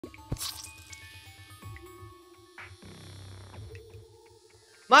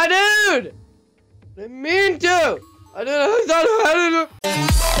My dude! I didn't mean to! I didn't.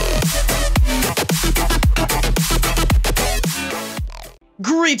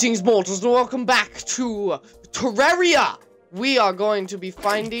 Greetings, mortals, and welcome back to Terraria! We are going to be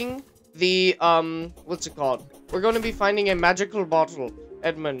finding the, what's it called? We're going to be finding a magical bottle.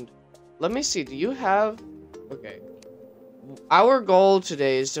 Edmund, let me see, do you have... Okay. Our goal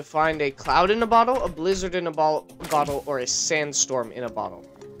today is to find a cloud in a bottle, a blizzard in a bottle, or a sandstorm in a bottle.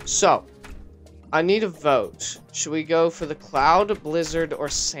 So, I need a vote. Should we go for the cloud, blizzard, or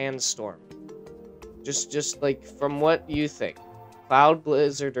sandstorm? Just like, from what you think. Cloud,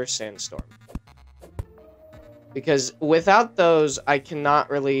 blizzard, or sandstorm? Because without those, I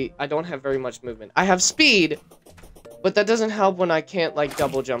don't have very much movement. I have speed, but that doesn't help when I can't, like,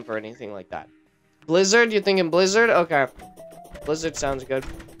 double jump or anything like that. Blizzard? You thinking blizzard? Okay. Blizzard sounds good.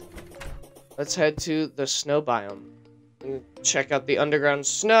 Let's head to the snow biome. And check out the underground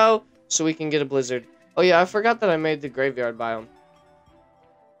snow so we can get a blizzard. Oh yeah, I forgot that I made the graveyard biome.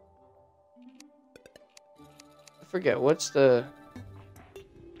 I forget, what's the...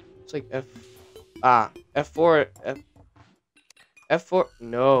 It's like F4, F4,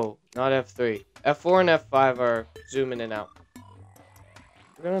 no, not F3. F4 and F5 are zoom in and out.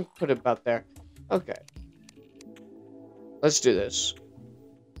 We're gonna put it about there. Okay. Let's do this.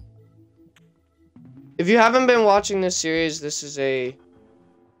 If you haven't been watching this series, this is a...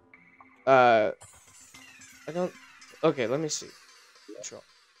 Okay, let me see. Control.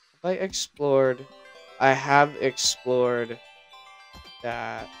 I have explored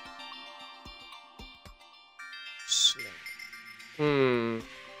that...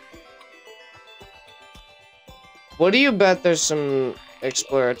 What do you bet there's some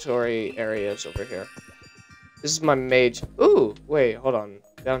exploratory areas over here? This is my mage. Ooh, wait, hold on.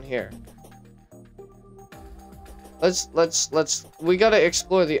 Down here. We gotta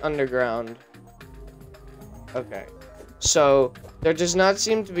explore the underground. Okay. So, there does not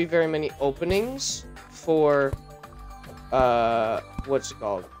seem to be very many openings for, what's it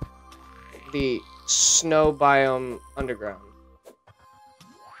called? The snow biome underground.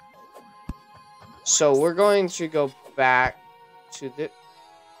 So, we're going to go back to the...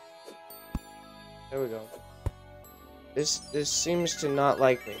 There we go. This seems to not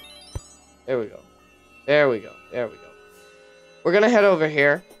like me. There we go. There we go. There we go. We're gonna head over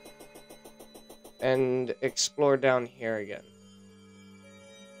here and explore down here again.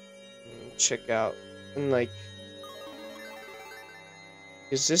 And check out and like,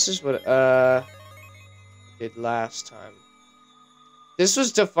 because this is what did last time. This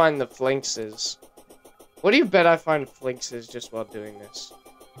was to find the flinxes. What do you bet I find flinxes just while doing this?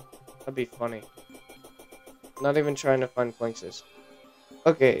 That'd be funny. Not even trying to find flinxes.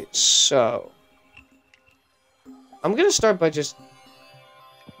 Okay, so... I'm gonna start by just...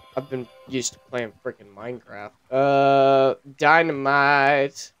 I've been used to playing freaking Minecraft.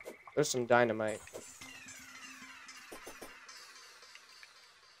 Dynamite. There's some dynamite.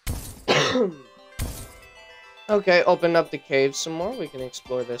 Okay, open up the cave some more. We can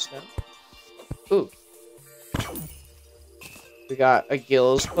explore this now. Ooh. We got a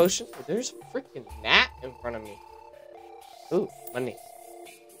gills potion. There's a freaking gnat in front of me. Ooh, money.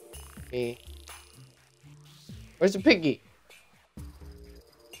 Me. Where's the piggy?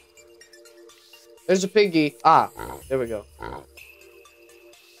 There's a piggy. Ah, there we go.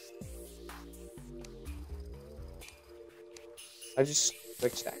 I just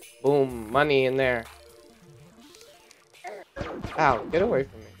fixed that. Boom, money in there. Ow, get away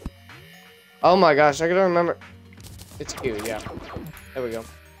from me. Oh my gosh, I gotta remember. It's cute, yeah. There we go.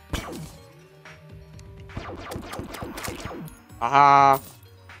 Aha.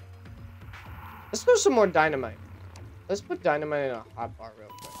 Let's go some more dynamite. Let's put dynamite in a hot bar real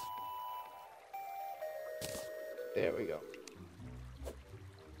quick. There we go.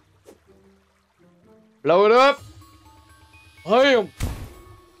 Blow it up. Bam.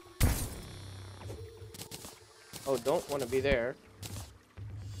 Oh, don't want to be there.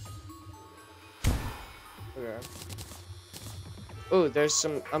 Okay. Oh, there's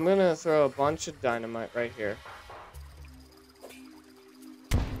some... I'm gonna throw a bunch of dynamite right here.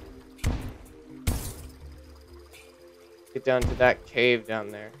 Get down to that cave down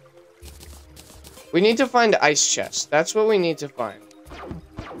there. We need to find ice chests. That's what we need to find.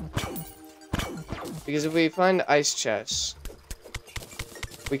 Because if we find ice chests,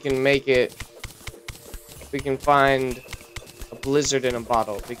 we can make it... We can find a blizzard in a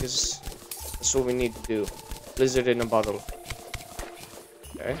bottle. Because that's what we need to do. Blizzard in a bottle.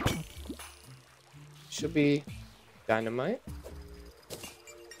 Okay. Should be dynamite.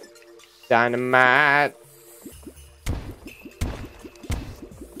 Dynamite.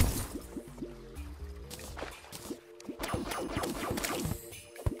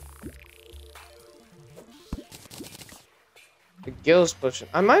 Gills potion.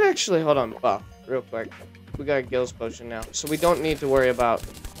 I might actually, hold on, buff real quick. We got a Gills potion now, so we don't need to worry about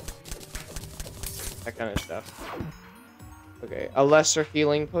that kind of stuff. Okay, a lesser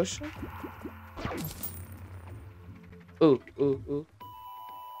healing potion. Ooh, ooh, ooh.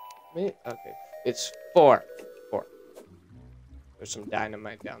 Me? Okay, it's 4. 4. There's some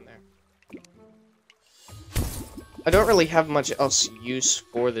dynamite down there. I don't really have much else use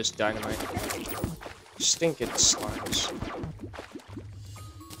for this dynamite. Stinking slimes.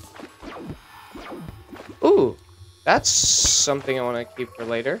 Ooh, that's something I want to keep for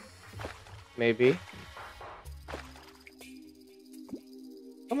later. Maybe.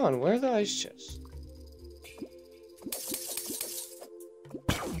 Come on, where are the ice chests?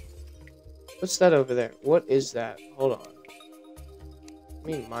 What's that over there? What is that? Hold on. Let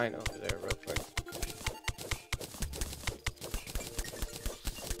me mine over there real quick.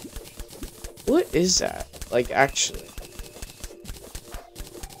 What is that? Like, actually.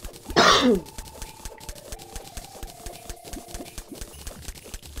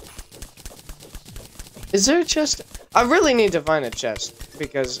 Is there a chest? I really need to find a chest,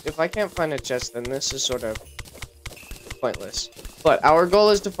 because if I can't find a chest, then this is sort of pointless. But our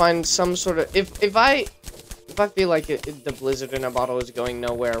goal is to find some sort of... If I feel like the blizzard in a bottle is going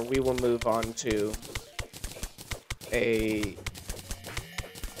nowhere, we will move on to a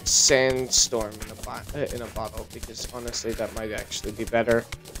sandstorm in a bottle, because honestly that might actually be better.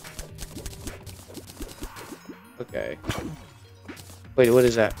 Okay. Wait, what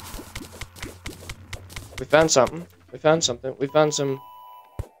is that? We found something. We found something. We found some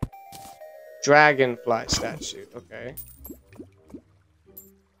dragonfly statue. Okay.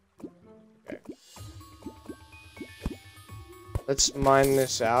 Okay. Let's mine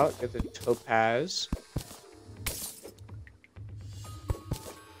this out. Get the topaz.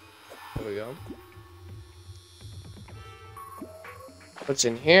 There we go. What's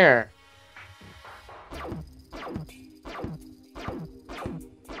in here?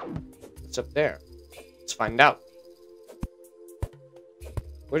 What's up there? Let's find out.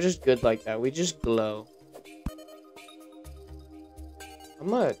 We're just good like that. We just glow. I'm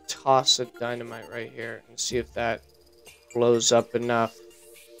gonna toss a dynamite right here and see if that blows up enough.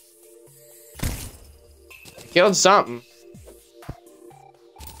 Killed something.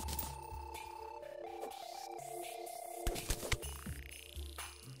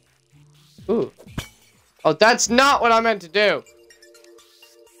 Ooh. Oh, that's not what I meant to do.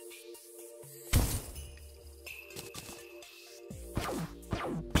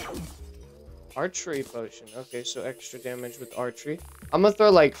 Archery potion. Okay, so extra damage with archery. I'm gonna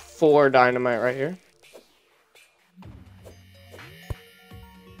throw like 4 dynamite right here.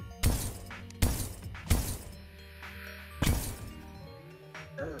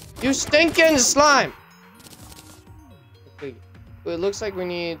 You stinking slime! Okay. It looks like we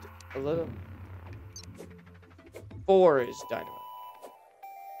need a little... 4 is dynamite.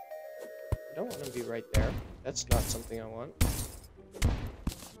 I don't want to be right there. That's not something I want.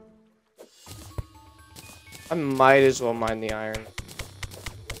 I might as well mine the iron.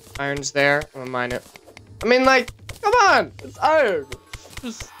 Iron's there. I'm gonna mine it. I mean, like, come on! It's iron!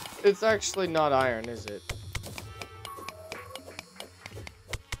 It's actually not iron, is it?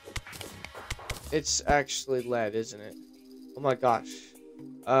 It's actually lead, isn't it? Oh my gosh.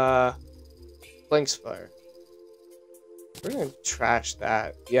 Blinks fire. We're gonna trash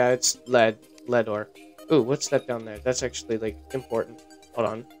that. Yeah, it's lead. Lead ore. Ooh, what's that down there? That's actually, like, important. Hold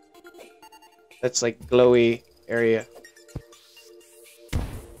on. That's, like, glowy area.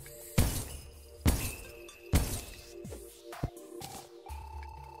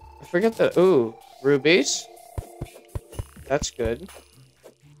 I forget the... Ooh, rubies? That's good.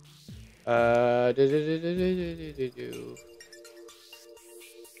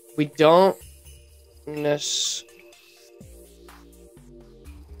 We don't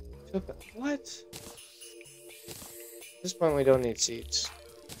What? At this point, we don't need seeds.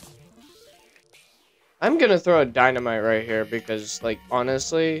 I'm gonna throw a dynamite right here because, like,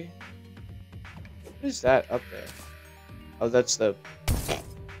 honestly... What is that up there? Oh, that's the...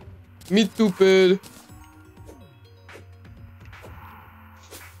 Me stupid!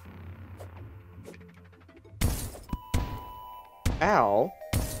 Ow.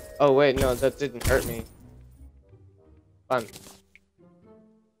 Oh, wait, no, that didn't hurt me. Fun.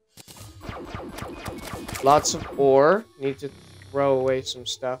 Lots of ore. Need to throw away some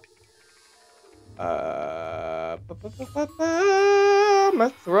stuff. I'm gonna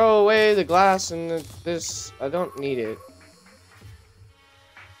throw away the glass and this. I don't need it.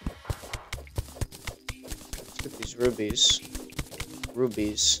 Let's get these rubies.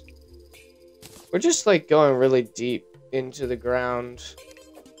 Rubies. We're just, like, going really deep. into the ground.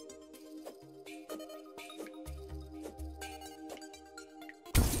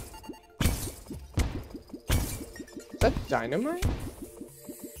 Is that dynamite?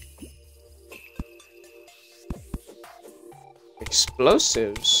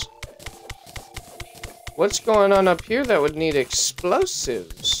 Explosives? What's going on up here that would need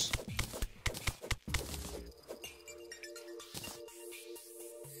explosives?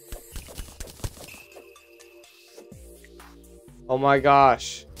 Oh my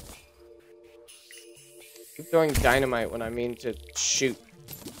gosh. Keep throwing dynamite when I mean to shoot.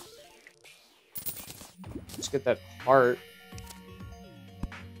 Let's get that heart.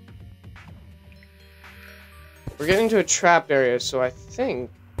 We're getting to a trapped area, so I think...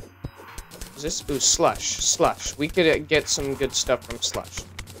 Is this? Ooh, slush. Slush. We could get some good stuff from slush.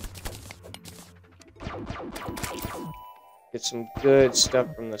 Get some good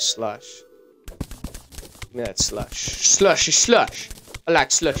stuff from the slush. Give me that slush. Slushy slush. I like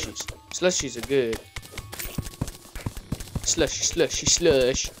slushies. Slushies are good. Slushy, slushy,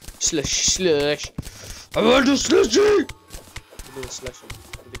 slush. Slushy, slush. I want a slushy! Give me the slushy.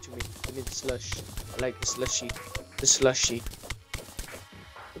 Give it to me. Give me the slush. I like the slushy. The slushy.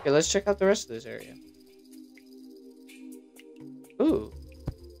 Okay, let's check out the rest of this area. Ooh.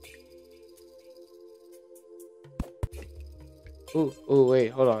 Ooh, ooh, wait,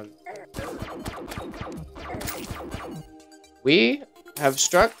 hold on. We have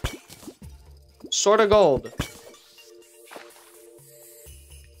struck Sword of Gold.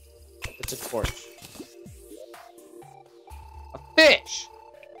 It's a torch. A fish!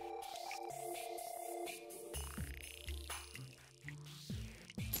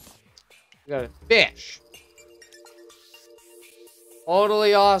 We got a fish.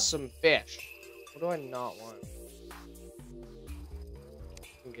 Totally awesome fish. What do I not want?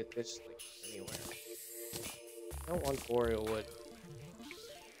 I can get this like anywhere. I don't want boreal wood.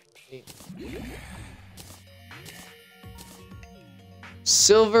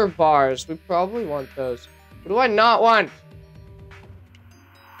 Silver bars. We probably want those. What do I not want?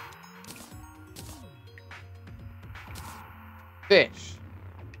 Fish.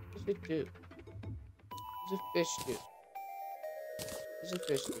 What does it do? What does a fish do? What does a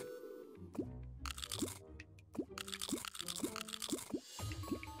fish do?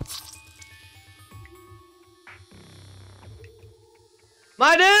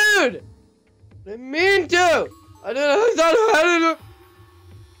 My dude! I didn't mean to! I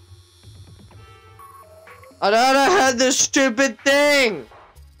thought I had this stupid thing!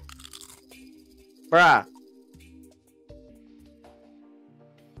 Bruh.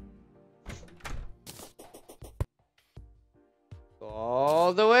 Go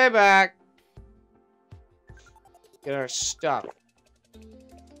all the way back. Get our stuff.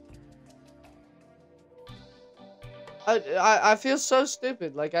 I feel so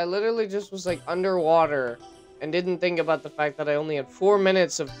stupid. Like, I literally just was, like, underwater and didn't think about the fact that I only had 4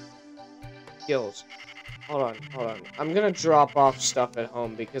 minutes of skills. Hold on, hold on. I'm gonna drop off stuff at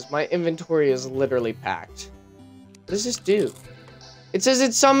home because my inventory is literally packed. What does this do? It says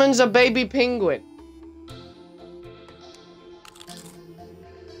it summons a baby penguin.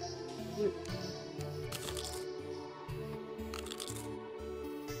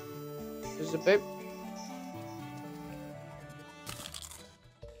 There's a baby...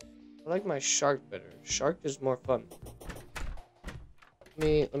 I like my shark better. Shark is more fun.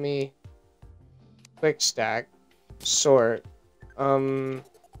 Let me quick stack, sort,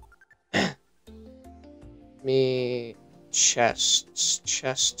 me chest.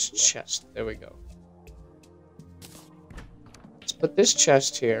 There we go. Let's put this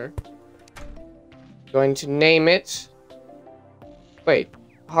chest here. Going to name it. Wait,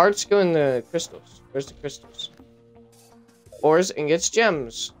 hearts go in the crystals. Where's the crystals? Ores, ingots,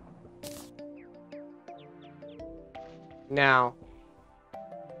 gems. Now,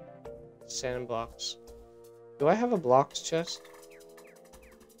 sand and blocks. Do I have a blocks chest?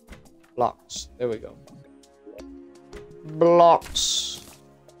 Blocks. There we go. Blocks.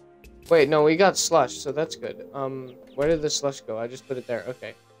 Wait, no, we got slush, so that's good. Where did the slush go? I just put it there.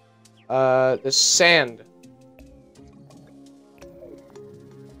 Okay. The sand.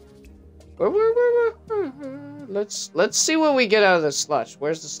 Let's see what we get out of the slush.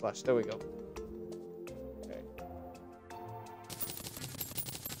 Where's the slush? There we go.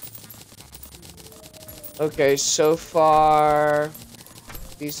 Okay, so far,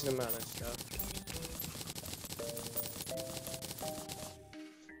 decent amount of stuff.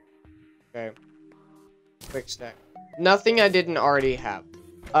 Okay, quick stack. Nothing I didn't already have.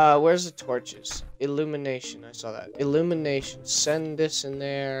 Where's the torches? Illumination, I saw that. Illumination, send this in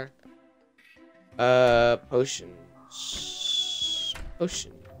there. Potions.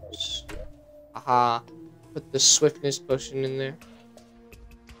 Potions. Aha. Put the swiftness potion in there.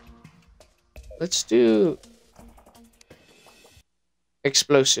 Let's do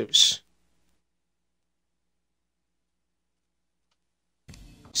explosives.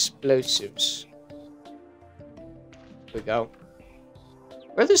 Explosives. Here we go.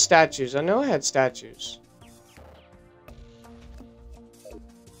 Where are the statues? I know I had statues.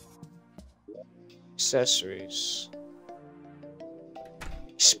 Accessories.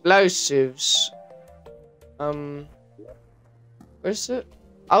 Explosives. Where's it?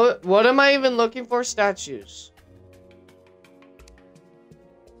 Oh, what am I even looking for? Statues.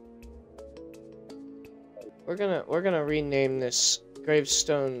 We're gonna rename this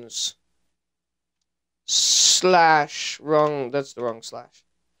gravestones slash wrong. That's the wrong slash.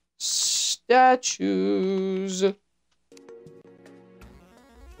 Statues. I'm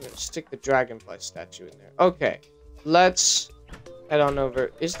gonna stick the dragonfly statue in there. Okay, let's head on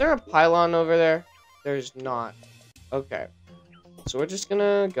over. Is there a pylon over there? There's not. Okay, so we're just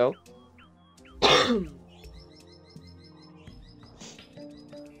gonna go.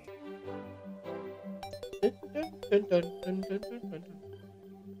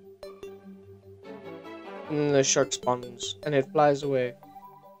 And the shark spawns, and it flies away.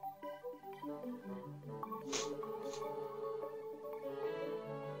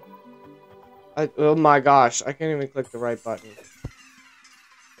 Oh my gosh, I can't even click the right button.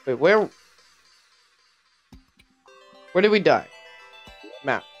 Wait, where did we die?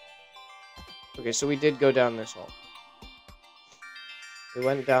 Map. Okay, so we did go down this hole. We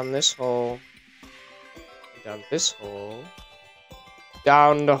went down this hole. Down this hole.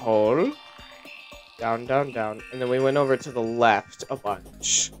 Down the hole. Down, down, down. And then we went over to the left a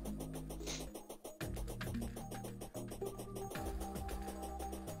bunch.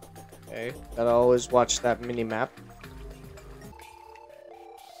 Okay, gotta always watch that mini map.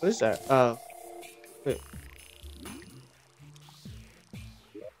 What is that? Oh. Wait.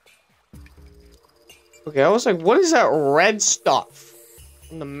 Okay, I was like, what is that red stuff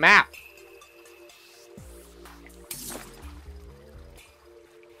on the map?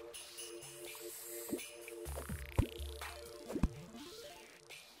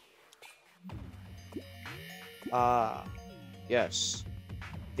 Ah, yes.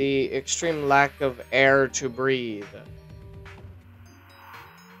 The extreme lack of air to breathe.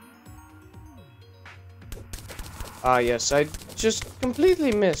 Ah, yes, I just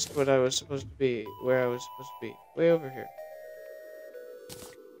completely missed what I was supposed to be, where I was supposed to be. Way over here.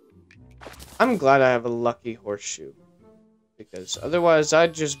 I'm glad I have a lucky horseshoe. Because otherwise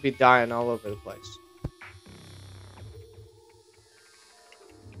I'd just be dying all over the place.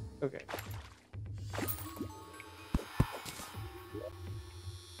 Okay.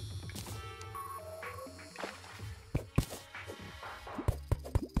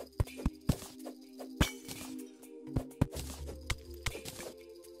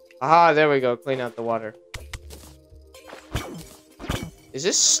 Aha, there we go. Clean out the water. Is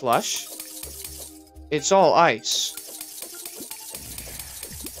this slush? It's all ice.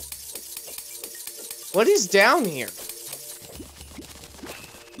 What is down here?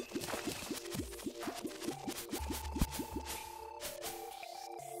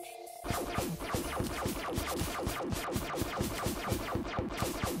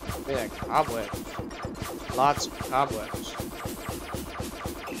 Look at that cobweb. Lots of cobwebs.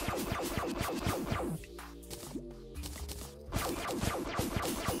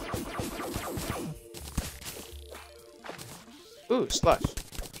 Ooh, slush.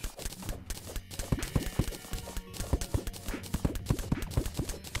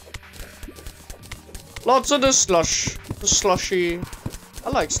 Lots of the slush. The slushy. I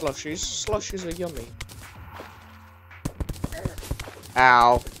like slushies. Slushies are yummy.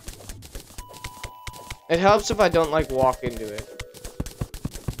 Ow. It helps if I don't, like, walk into it.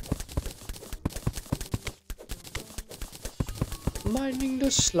 Mining the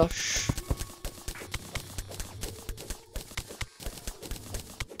slush.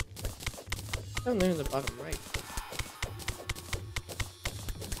 Down there in the bottom right.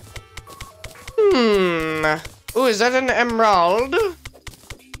 Ooh, is that an emerald?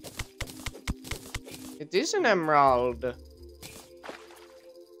 It is an emerald.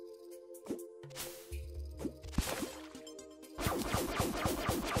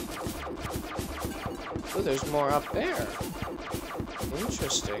 Ooh, there's more up there.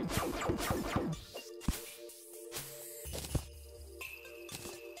 Interesting.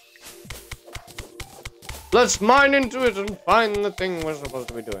 Let's mine into it and find the thing we're supposed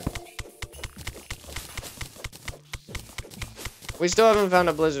to be doing. We still haven't found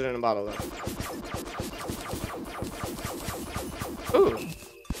a blizzard in a bottle, though. Ooh.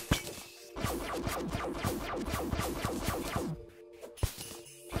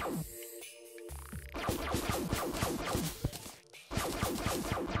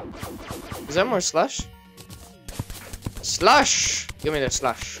 Is that more slush? Slush! Give me the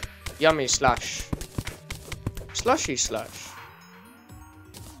slush. Yummy slush. Slushy slush.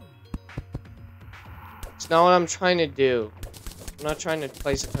 It's not what I'm trying to do. I'm not trying to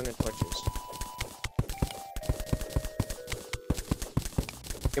place a ton of torches.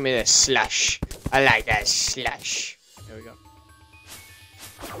 Give me the slush. I like that slush. There we go.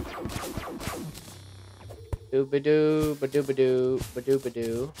 Doo-ba-doo, ba-doo-ba-doo,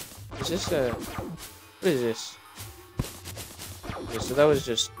 ba-doo-ba-doo. Is this a... What is this? Okay, so that was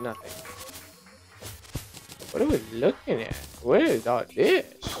just nothing. What are we looking at? What is all this?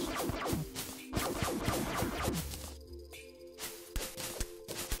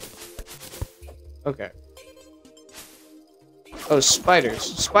 Okay. Oh, spiders.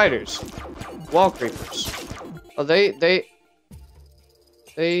 Spiders. Wall creepers. Oh, they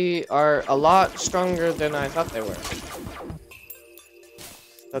are a lot stronger than I thought they were.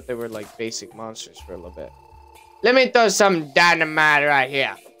 I thought they were like basic monsters for a little bit. Let me throw some dynamite right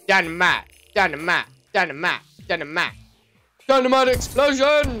here. Dynamite. Dynamite. Dynamite. Dynamite. Dynamite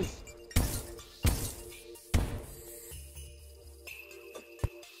explosions!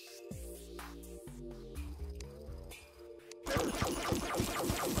 I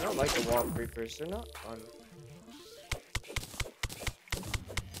don't like the wall creepers. They're not fun.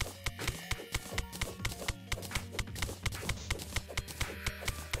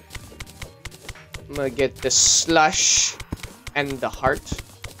 I'm gonna get the slush and the heart.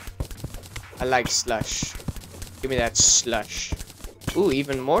 I like slush. Give me that slush. Ooh,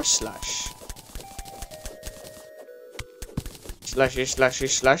 even more slush. Slushy, slushy,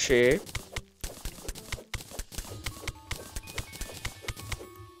 slushy.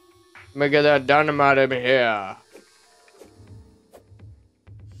 Let me get that dynamite over here.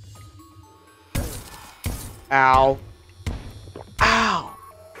 Ow. Ow!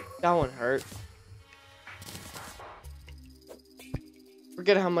 That one hurt.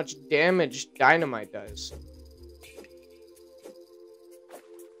 Forget how much damage dynamite does.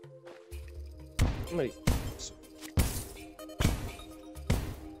 Somebody.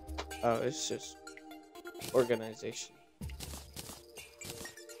 Oh, it's just organization.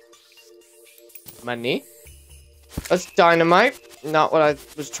 Money. That's dynamite. Not what I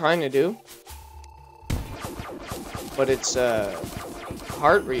was trying to do. But it's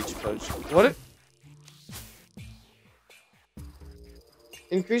heart reach potion. What?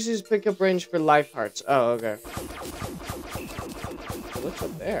 Increases pickup range for life hearts. Oh, okay. What's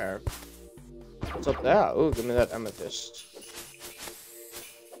up there? What's up there? Ooh, give me that amethyst.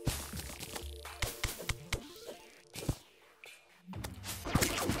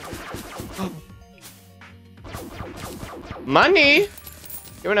 Money?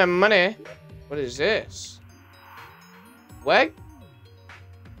 Give me that money. What is this? What?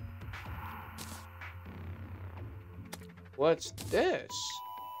 What's this?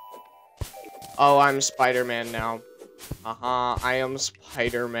 Oh, I'm Spider-Man now. I am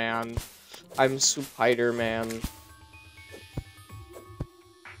Spider-Man. I'm Spider-Man.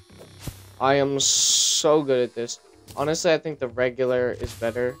 I am so good at this. Honestly, I think the regular is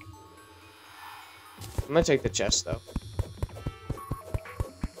better. I'm gonna take the chest, though.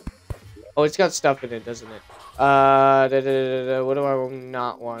 Oh, it's got stuff in it, doesn't it? What do I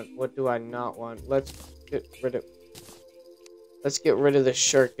not want? What do I not want? Let's get rid of... Let's get rid of the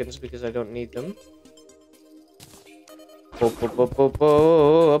shurikens because I don't need them. Give me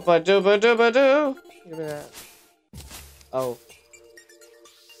that. Oh.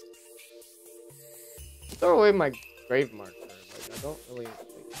 Throw away my grave marker. Like, I don't really...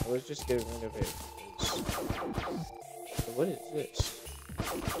 Like, I was just getting rid of it. So what is this?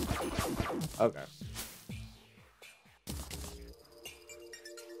 Okay.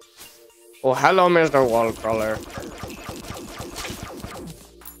 Oh, hello, Mr. Wallcrawler.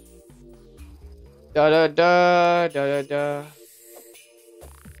 Da da da da da da.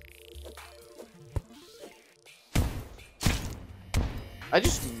 I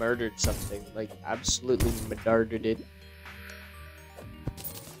just murdered something, like absolutely murdered it.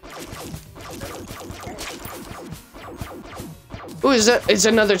 Ooh, is that? It's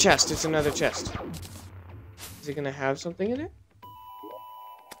another chest. It's another chest. Is it gonna have something in it?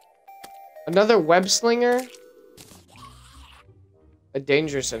 Another web slinger? A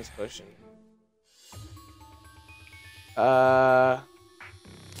danger sense potion.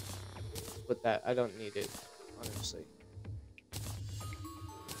 Put that. I don't need it, honestly.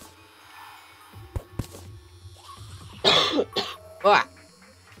 Ah!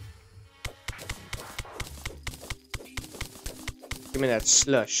 Give me that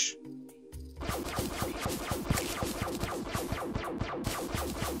slush.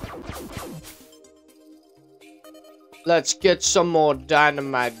 Let's get some more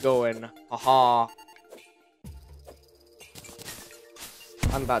dynamite going. Haha.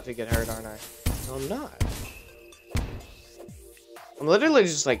 I'm about to get hurt, aren't I? No, I'm not. I'm literally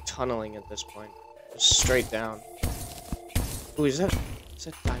just like tunneling at this point. Just straight down. Ooh, is that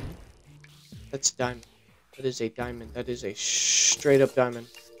diamond? That's diamond. That is a diamond. That is a straight up diamond.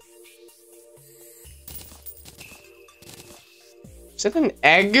 Is that an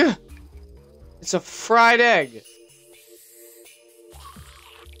egg? It's a fried egg.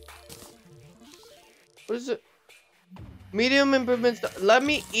 What is it? Medium improvements. Let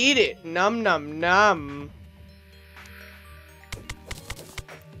me eat it. Num num num.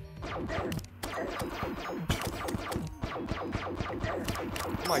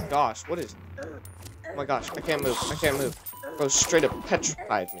 Oh my gosh, what is... Oh my gosh, I can't move, I can't move. Bro straight up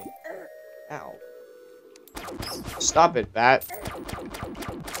petrified me. Ow. Stop it, bat.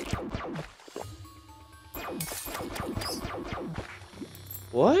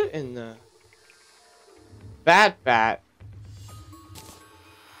 What in the... Bat.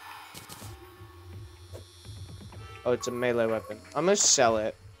 Oh, it's a melee weapon. I'm gonna sell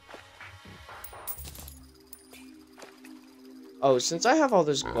it. Oh, since I have all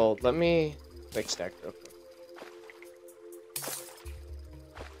this gold, let me quick stack real quick.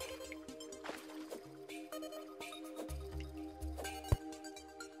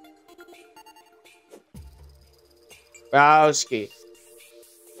 Browski.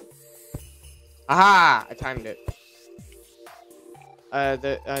 Aha! I timed it. I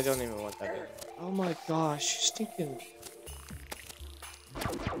don't even want that anymore. Oh my gosh, stinking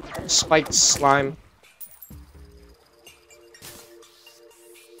spiked slime.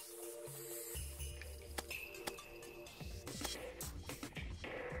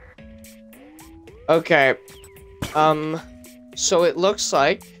 Okay. So it looks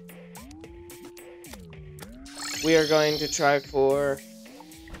like we are going to try for...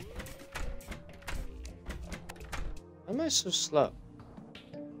 Why am I so slow?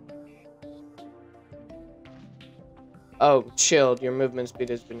 Oh, chilled. Your movement speed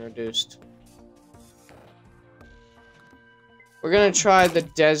has been reduced. We're gonna try the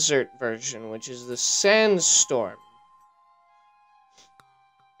desert version, which is the sandstorm.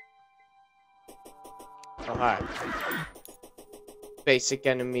 Oh, hi. Basic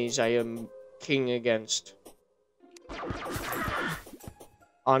enemies I am king against.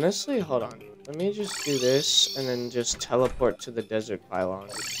 Honestly, hold on. Let me just do this and then just teleport to the desert pylon.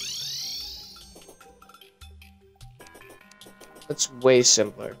 That's way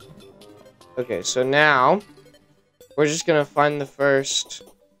simpler. Okay, so now we're just gonna find the first...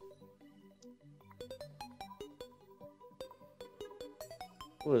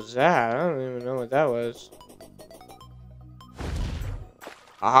 What was that? I don't even know what that was.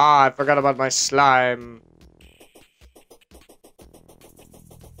 Aha, I forgot about my slime.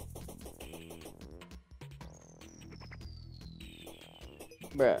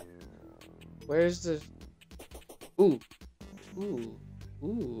 Bruh. Where's the... Ooh.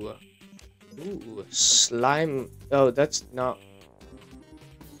 Ooh. Slime. Oh, that's not...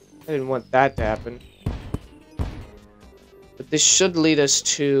 I didn't want that to happen. But this should lead us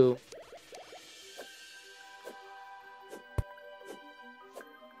to...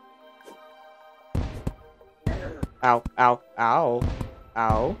 Ow, ow, ow.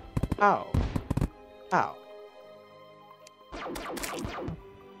 Ow. Ow. Ow.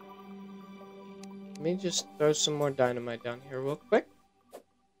 Let me just throw some more dynamite down here real quick.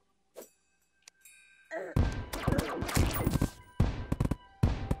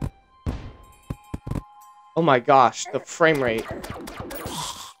 Oh my gosh, the frame rate.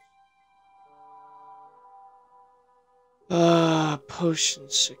 Potion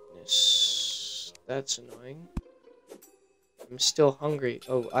sickness. That's annoying. I'm still hungry.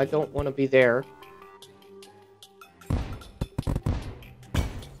 Oh, I don't want to be there.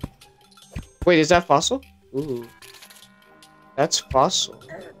 Wait, is that fossil? Ooh. That's fossil.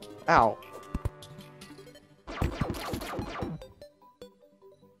 Ow.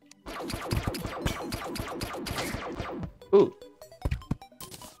 Ooh.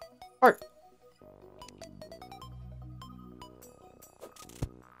 Heart.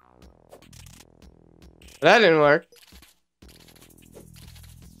 That didn't work.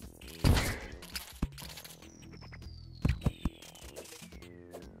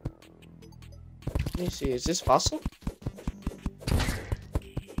 Let me see, is this fossil?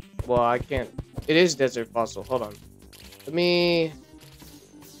 Well, I can't. It is desert fossil. Hold on. Let me...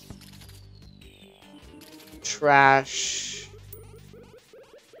 trash...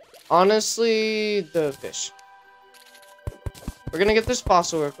 honestly, the fish. We're gonna get this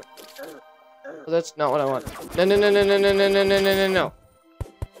fossil real quick. Oh, that's not what I want. No, no, no, no, no, no, no, no, no, no, no, no.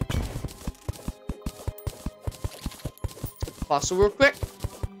 Get the fossil real quick.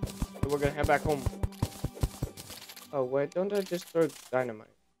 And we're gonna head back home. Oh, wait, don't I just throw dynamite?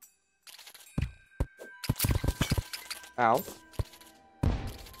 Ow.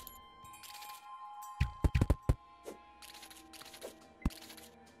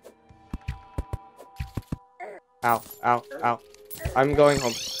 Ow, ow, ow. I'm going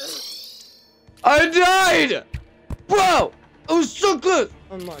home. I died! Bro! It was so good!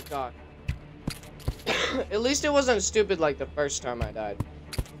 Oh my god. At least it wasn't stupid like the first time I died.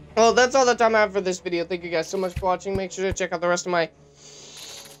 Well, that's all the time I have for this video. Thank you guys so much for watching. Make sure to check out the rest of my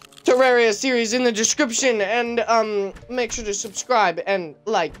Terraria series in the description. And, make sure to subscribe and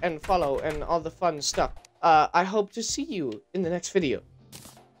like and follow and all the fun stuff. I hope to see you in the next video.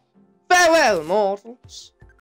 Farewell, mortals!